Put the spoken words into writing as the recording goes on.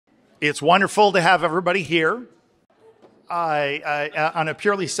It's wonderful to have everybody here. On a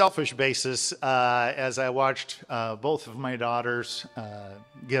purely selfish basis, as I watched both of my daughters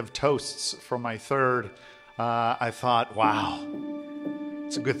give toasts for my third, I thought, wow,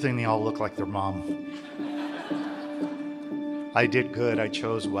 it's a good thing they all look like their mom. I did good. I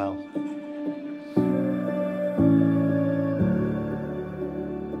chose well.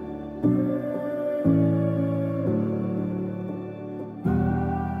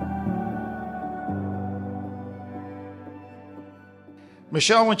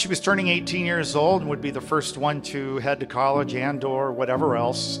 Michelle, when she was turning 18 years old and would be the first one to head to college and or whatever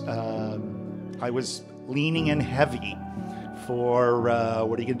else, I was leaning in heavy for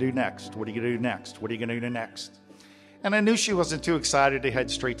what are you going to do next? What are you going to do next? What are you going to do next? And I knew she wasn't too excited to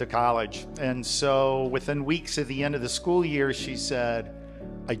head straight to college. And so within weeks at the end of the school year, she said,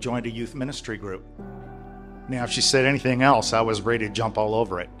 I joined a youth ministry group. Now, if she said anything else, I was ready to jump all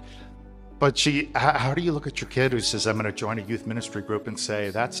over it. But how do you look at your kid who says, I'm going to join a youth ministry group and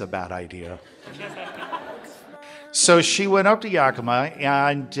say, that's a bad idea? So she went up to Yakima,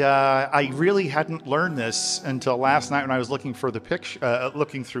 and I really hadn't learned this until last night when I was looking through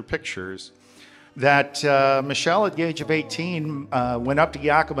pictures, that Michelle at the age of 18 went up to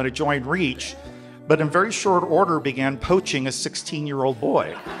Yakima to join Reach, but in very short order began poaching a 16-year-old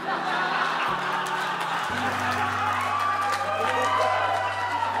boy.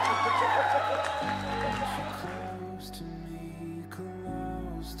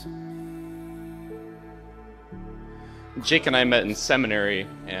 Jake and I met in seminary,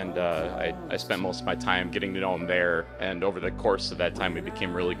 and I spent most of my time getting to know him there, and over the course of that time we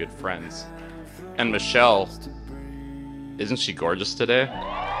became really good friends. And Michelle, isn't she gorgeous today?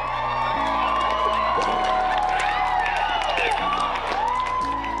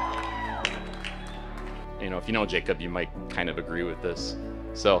 You know, if you know Jacob, you might kind of agree with this.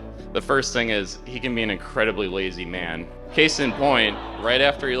 So the first thing is, he can be an incredibly lazy man. Case in point, right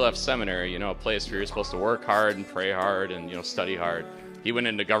after he left seminary, you know, a place where you're supposed to work hard and pray hard and, you know, study hard, he went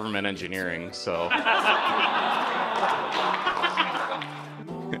into government engineering, so.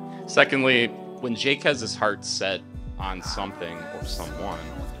 Secondly, when Jake has his heart set on something or someone,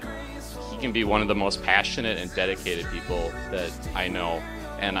 he can be one of the most passionate and dedicated people that I know.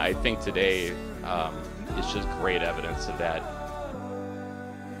 And I think today it's just great evidence of that.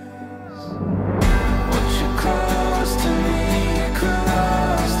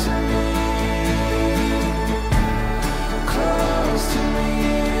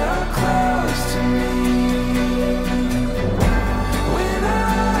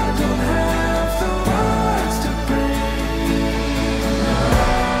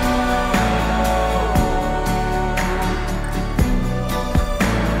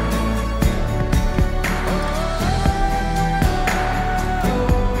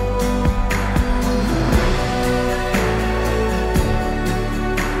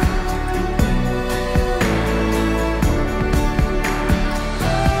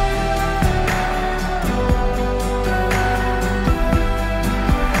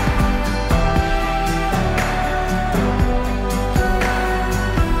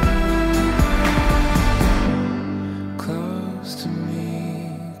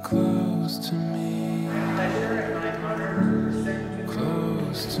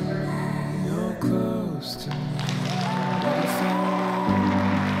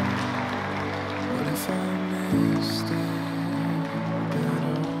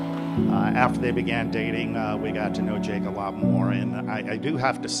 After they began dating, we got to know Jake a lot more. And I do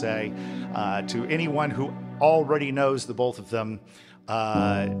have to say, to anyone who already knows the both of them,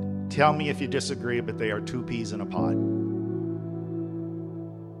 tell me if you disagree, but they are two peas in a pod.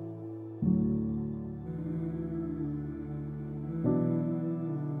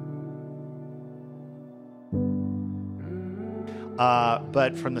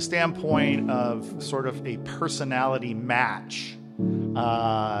 But from the standpoint of sort of a personality match,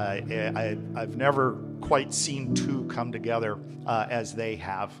 I've never quite seen two come together as they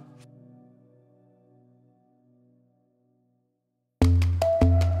have.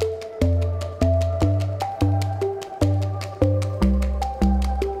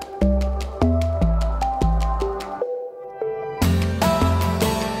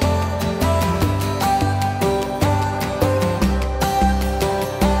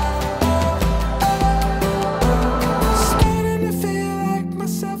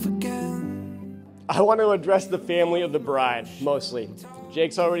 I want to address the family of the bride, mostly.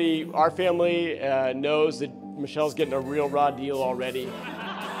 Our family knows that Michelle's getting a real raw deal already.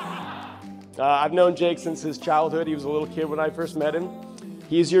 I've known Jake since his childhood. He was a little kid when I first met him.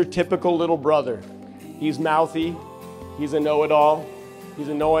 He's your typical little brother. He's mouthy, he's a know-it-all, He's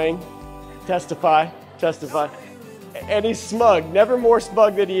annoying. Testify, testify. And he's smug. Never more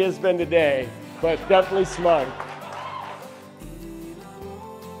smug than he has been today, but definitely smug.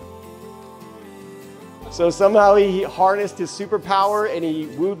 So somehow he harnessed his superpower and he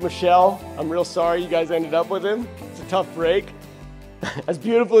wooed Michelle. I'm real sorry you guys ended up with him. It's a tough break. As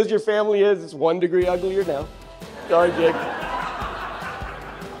beautiful as your family is, it's 1 degree uglier now. Sorry, Jake.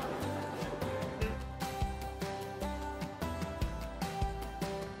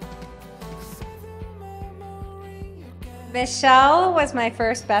 Michelle was my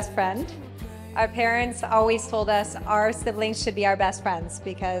first best friend. Our parents always told us our siblings should be our best friends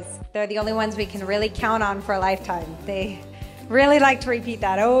because they're the only ones we can really count on for a lifetime. They really like to repeat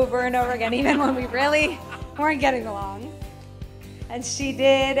that over and over again, even when we really weren't getting along. And she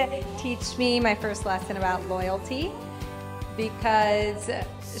did teach me my first lesson about loyalty because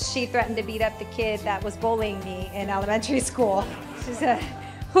she threatened to beat up the kid that was bullying me in elementary school. She said,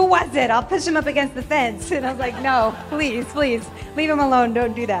 "Who was it? I'll push him up against the fence." And I was like, "No, please, please, leave him alone.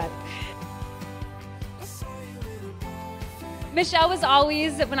 Don't do that." Michelle was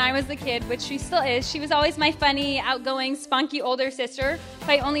always, when I was a kid, which she still is, she was always my funny, outgoing, spunky older sister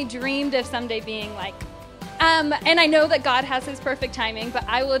who I only dreamed of someday being like. And I know that God has his perfect timing, but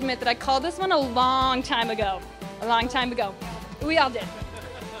I will admit that I called this one a long time ago. A long time ago. We all did.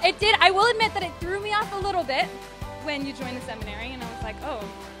 It did. I will admit that it threw me off a little bit when you joined the seminary, and I was like, oh,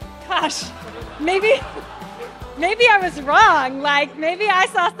 gosh, maybe I was wrong. Like, maybe I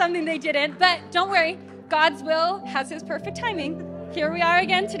saw something they didn't, but don't worry. God's will has his perfect timing. Here we are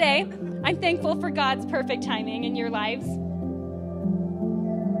again today. I'm thankful for God's perfect timing in your lives.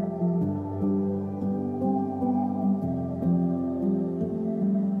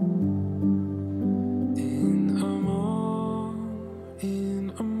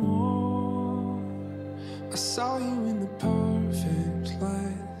 I saw you in the perfect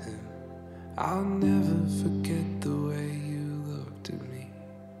light. I'll never forget the way you looked at me.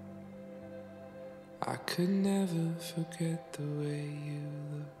 I could never forget the way you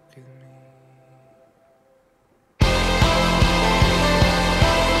look at me.